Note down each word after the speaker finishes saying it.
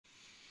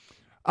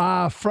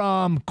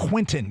From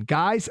Quentin.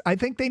 Guys, I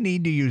think they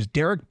need to use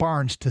Derek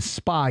Barnes to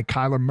spy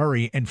Kyler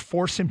Murray and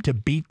force him to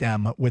beat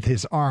them with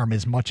his arm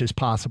as much as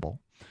possible.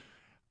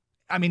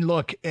 I mean,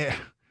 look, the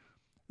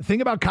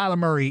thing about Kyler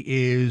Murray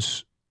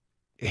is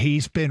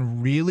he's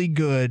been really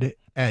good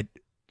at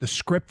the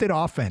scripted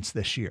offense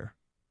this year.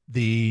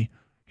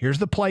 Here's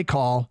the play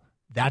call.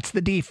 That's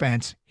the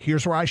defense.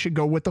 Here's where I should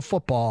go with the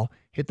football,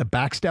 hit the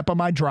back step of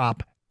my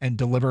drop, and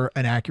deliver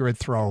an accurate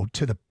throw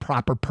to the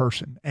proper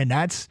person. And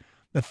that's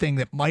the thing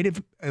that might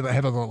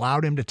have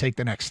allowed him to take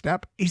the next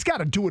step. He's got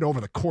to do it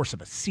over the course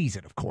of a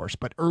season, of course.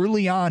 But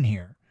early on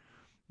here,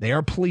 they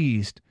are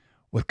pleased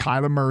with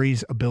Kyler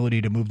Murray's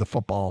ability to move the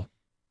football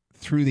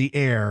through the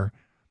air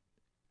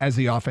as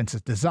the offense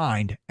is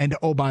designed. And,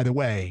 oh, by the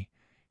way,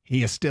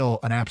 he is still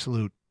an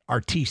absolute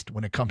artiste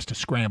when it comes to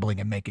scrambling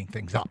and making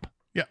things up.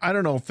 Yeah, I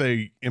don't know if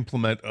they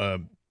implement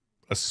a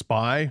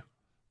spy,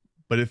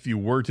 but if you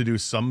were to do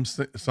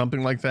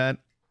something like that,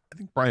 I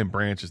think Brian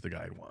Branch is the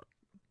guy I'd want.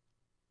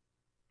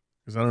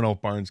 Because I don't know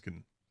if Barnes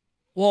can.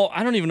 Well,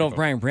 I don't even know if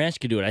Brian Branch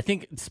could do it. I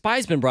think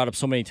spy's been brought up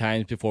so many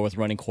times before with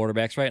running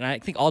quarterbacks, right? And I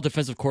think all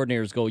defensive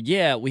coordinators go,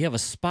 yeah, we have a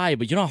spy,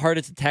 but you know how hard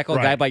it is to tackle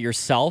a guy by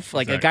yourself?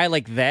 Like a guy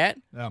like that,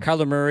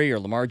 Kyler Murray or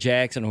Lamar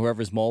Jackson,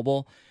 whoever's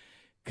mobile.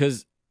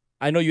 Because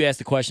I know you asked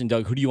the question,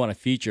 Doug, who do you want to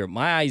feature?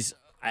 My eyes,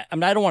 I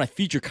don't want to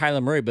feature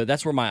Kyler Murray, but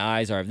that's where my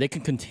eyes are. If they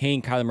can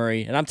contain Kyler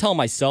Murray, and I'm telling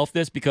myself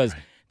this because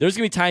there's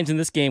going to be times in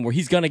this game where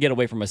he's going to get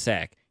away from a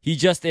sack. He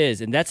just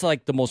is. And that's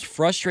like the most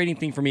frustrating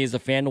thing for me as a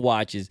fan to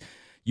watch is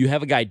you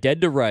have a guy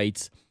dead to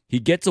rights, he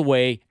gets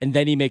away, and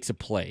then he makes a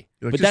play.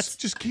 Like, but that's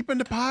just keep in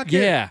the pocket.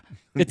 Yeah.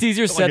 It's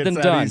easier said than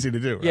done. Easy to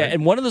do, right? Yeah,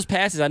 and one of those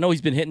passes, I know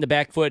he's been hitting the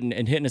back foot and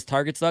hitting his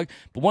targets, Doug,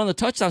 but one of the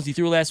touchdowns he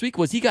threw last week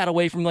was he got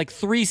away from like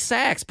 3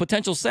 sacks,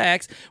 potential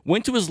sacks,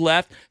 went to his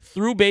left,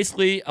 threw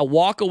basically a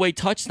walk-away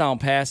touchdown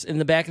pass in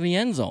the back of the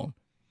end zone.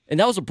 And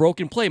that was a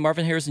broken play.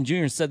 Marvin Harrison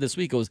Jr. said this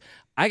week, goes,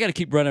 I got to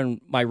keep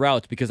running my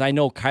routes because I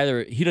know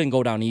Kyler, he doesn't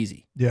go down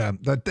easy. Yeah,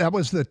 that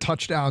was the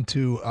touchdown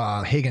to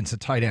Higgins, the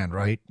tight end,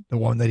 right? The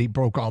one that he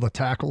broke all the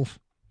tackles.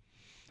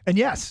 And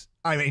yes,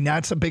 I mean,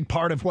 that's a big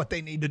part of what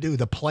they need to do.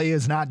 The play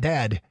is not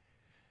dead,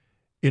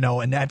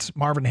 and that's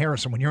Marvin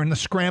Harrison. When you're in the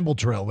scramble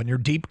drill, when you're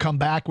deep, come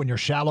back, when you're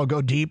shallow,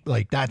 go deep,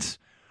 like that's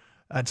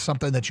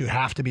something that you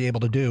have to be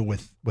able to do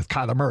with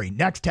Kyler Murray.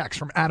 Next text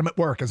from Adam at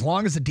work. As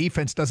long as the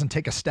defense doesn't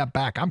take a step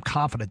back, I'm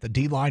confident the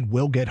D-line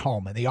will get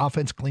home, and the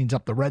offense cleans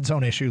up the red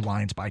zone issue.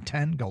 Lions by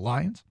 10. Go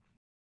Lions.